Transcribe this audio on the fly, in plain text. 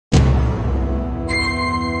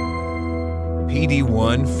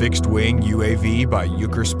PD-1 fixed-wing UAV by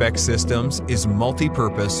Spec Systems is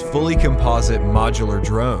multi-purpose, fully composite modular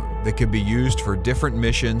drone that can be used for different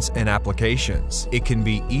missions and applications. It can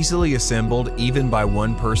be easily assembled even by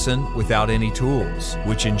one person without any tools,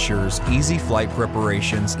 which ensures easy flight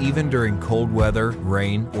preparations even during cold weather,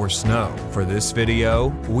 rain, or snow. For this video,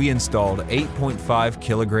 we installed 8.5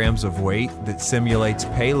 kilograms of weight that simulates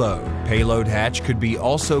payload. Payload hatch could be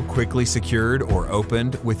also quickly secured or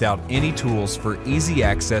opened without any tools for easy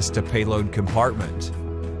access to payload compartment.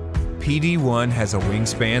 PD-1 has a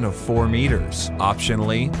wingspan of 4 meters.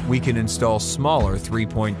 Optionally, we can install smaller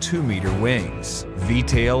 3.2 meter wings.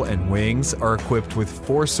 Vtol and wings are equipped with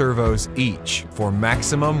 4 servos each for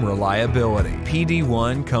maximum reliability.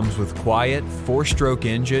 PD-1 comes with quiet 4-stroke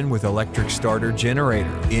engine with electric starter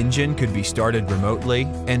generator. Engine could be started remotely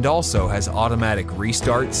and also has automatic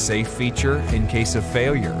restart safe feature in case of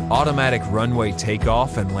failure. Automatic runway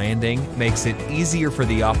takeoff and landing makes it easier for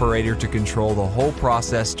the operator to control the whole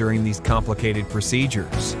process during these complicated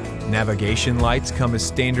procedures. Navigation lights come as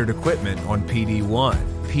standard equipment on PD-1.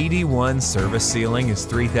 PD-1's service ceiling is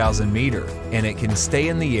 3,000 meter, and it can stay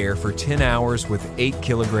in the air for 10 hours with 8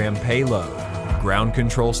 kilogram payload. Ground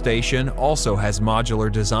control station also has modular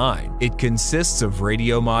design. It consists of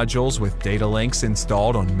radio modules with data links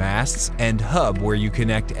installed on masts and hub where you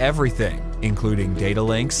connect everything, including data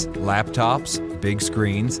links, laptops, big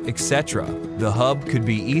screens, etc. The hub could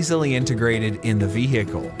be easily integrated in the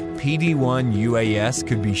vehicle. PD-1 UAS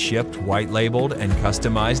could be shipped white-labeled and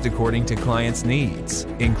customized according to clients' needs,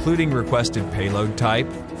 including requested payload type,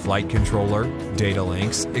 flight controller, data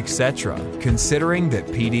links, etc. Considering that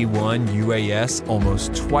PD-1 UAS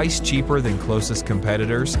almost twice cheaper than closest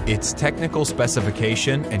competitors, its technical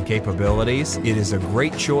specification and capabilities, it is a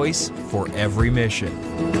great choice for every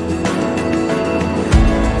mission.